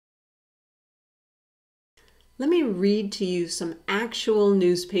Let me read to you some actual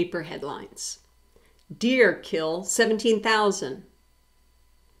newspaper headlines. Deer kill 17,000.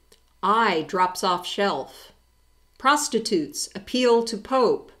 Eye drops off shelf. Prostitutes appeal to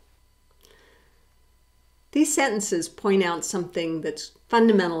Pope. These sentences point out something that's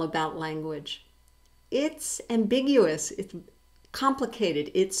fundamental about language. It's ambiguous, it's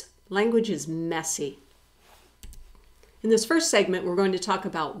complicated, language is messy. In this first segment, we're going to talk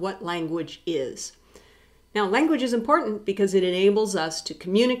about what language is. Now, language is important because it enables us to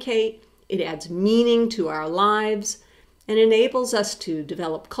communicate, it adds meaning to our lives, and enables us to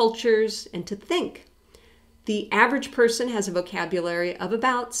develop cultures and to think. The average person has a vocabulary of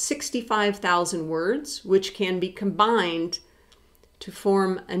about 65,000 words, which can be combined to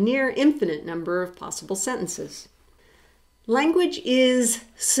form a near infinite number of possible sentences. Language is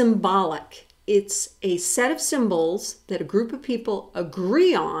symbolic. It's a set of symbols that a group of people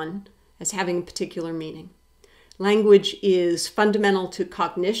agree on as having a particular meaning. Language is fundamental to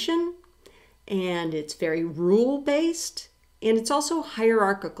cognition, and it's very rule-based, and it's also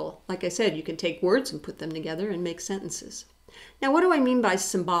hierarchical. Like I said, you can take words and put them together and make sentences. Now, what do I mean by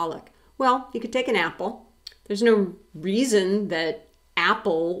symbolic? Well, you could take an apple. There's no reason that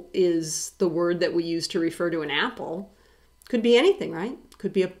apple is the word that we use to refer to an apple. Could be anything, right?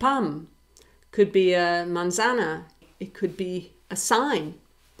 Could be a pum. Could be a manzana. It could be a sign.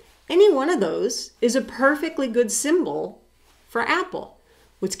 Any one of those is a perfectly good symbol for apple.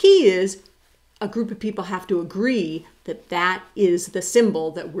 What's key is a group of people have to agree that that is the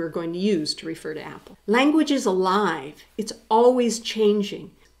symbol that we're going to use to refer to apple. Language is alive. It's always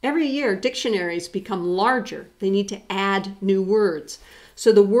changing. Every year, dictionaries become larger. They need to add new words.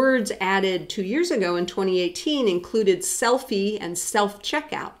 So the words added 2 years ago in 2018 included selfie and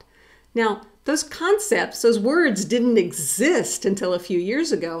self-checkout. Now, those concepts, those words didn't exist until a few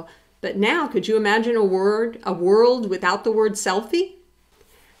years ago. But now, could you imagine a world without the word selfie?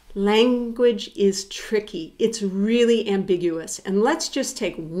 Language is tricky. It's really ambiguous. And let's just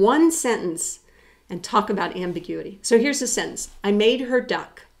take one sentence and talk about ambiguity. So here's the sentence. I made her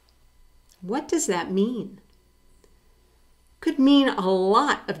duck. What does that mean? Could mean a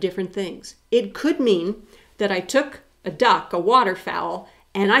lot of different things. It could mean that I took a duck, a waterfowl,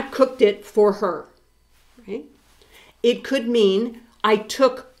 and I cooked it for her. Right? It could mean I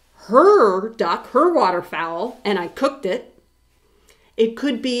took her duck, her waterfowl, and I cooked it. It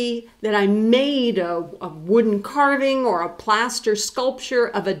could be that I made a wooden carving or a plaster sculpture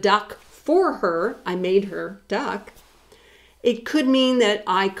of a duck for her. I made her duck. It could mean that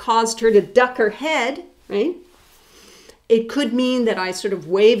I caused her to duck her head, right? It could mean that I sort of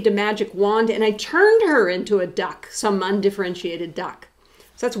waved a magic wand and I turned her into a duck, some undifferentiated duck.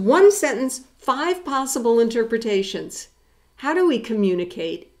 So that's one sentence, 5 possible interpretations. How do we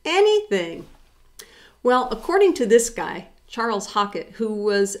communicate anything? Well, according to this guy, Charles Hockett, who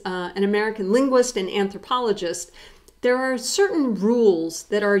was an American linguist and anthropologist, there are certain rules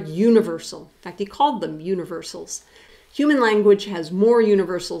that are universal. In fact, he called them universals. Human language has more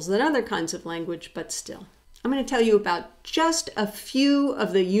universals than other kinds of language, but still. I'm going to tell you about just a few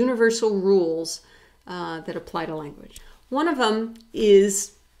of the universal rules that apply to language. One of them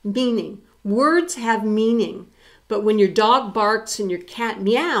is meaning. Words have meaning, but when your dog barks and your cat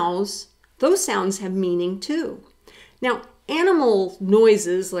meows, those sounds have meaning too. Now, animal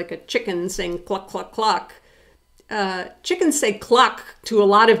noises like a chicken saying cluck, cluck, cluck, chickens say cluck to a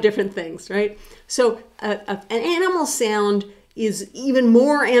lot of different things, right? So an animal sound is even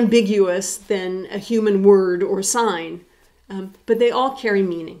more ambiguous than a human word or sign, but they all carry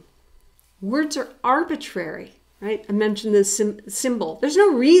meaning. Words are arbitrary, right? I mentioned this symbol. There's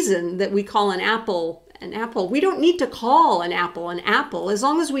no reason that we call an apple an apple. We don't need to call an apple an apple. As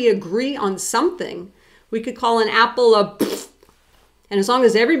long as we agree on something, we could call an apple a pff, and as long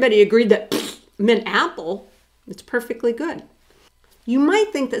as everybody agreed that pff meant apple, it's perfectly good. You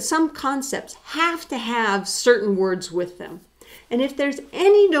might think that some concepts have to have certain words with them. And if there's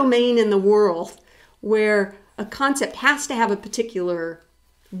any domain in the world where a concept has to have a particular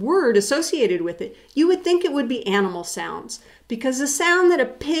word associated with it, you would think it would be animal sounds, because the sound that a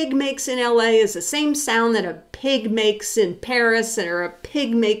pig makes in LA is the same sound that a pig makes in Paris or a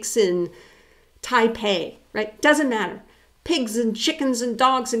pig makes in Taipei, right? Doesn't matter. Pigs and chickens and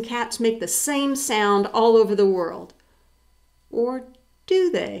dogs and cats make the same sound all over the world. Or do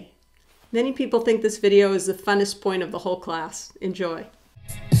they? Many people think this video is the funnest point of the whole class. Enjoy.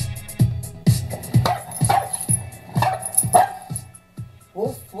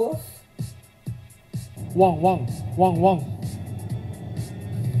 Woof, woof. Wong, wong, wong, wong.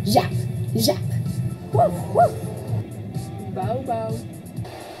 Yap, yap. Woof, woof. Bow, bow.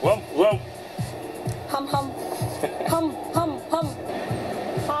 Whoa, whoa. Hum, hum.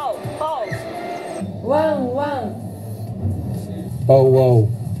 Bow wow.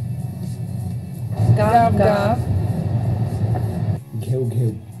 Gob gob. Ghiu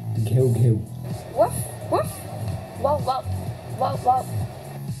ghiu. Ghiu ghiu. Woof woof. Woof woof. Woof woof.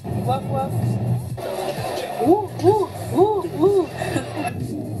 Woof woof. Woo woo woo woo.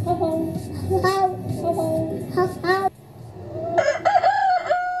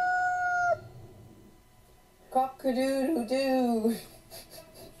 Cock-a-doodle-doo.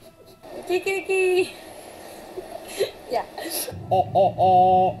 Kiki. Yeah. Oh oh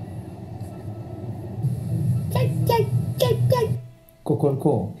oh.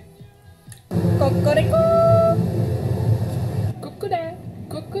 Kokoriko. Cocorico. Cuckoo-da.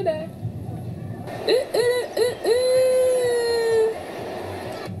 Cuckoo-da.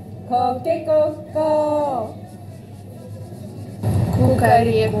 Coque-coco.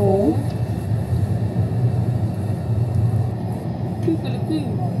 Cucarico.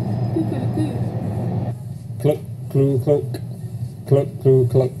 Cluck clue cluck. Cluck clue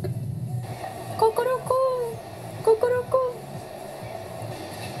cluck. Cocoroco. Cocoroco.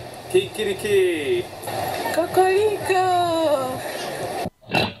 Kikiriki. Cocorico.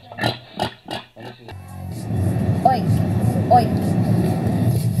 Oink. Oink.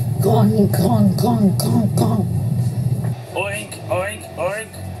 Gong, gong, gong, gong, gong. Oink oink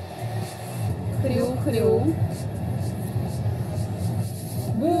oink. Criou.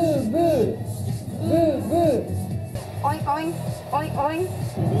 Boo, boo. Boo, boo. Oink, oink. Oink, oink.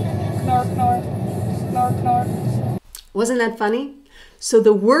 Knor, knor. Knor, knor. Wasn't that funny? So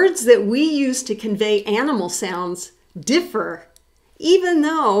the words that we use to convey animal sounds differ, even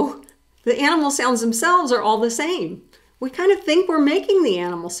though the animal sounds themselves are all the same. We kind of think we're making the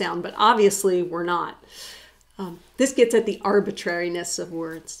animal sound, but obviously we're not. This gets at the arbitrariness of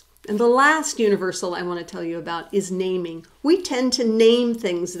words. And the last universal I want to tell you about is naming. We tend to name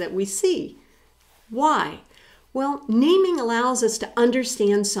things that we see. Why? Well, naming allows us to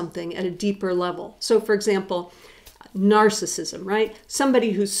understand something at a deeper level. So for example, narcissism, right?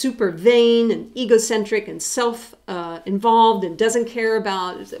 Somebody who's super vain and egocentric and self-involved and doesn't care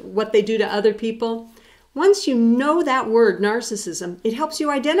about what they do to other people. Once you know that word, narcissism, it helps you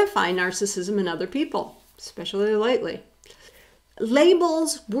identify narcissism in other people, especially lately.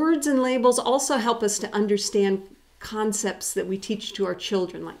 Labels, words and labels also help us to understand concepts that we teach to our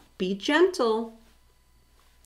children, like be gentle,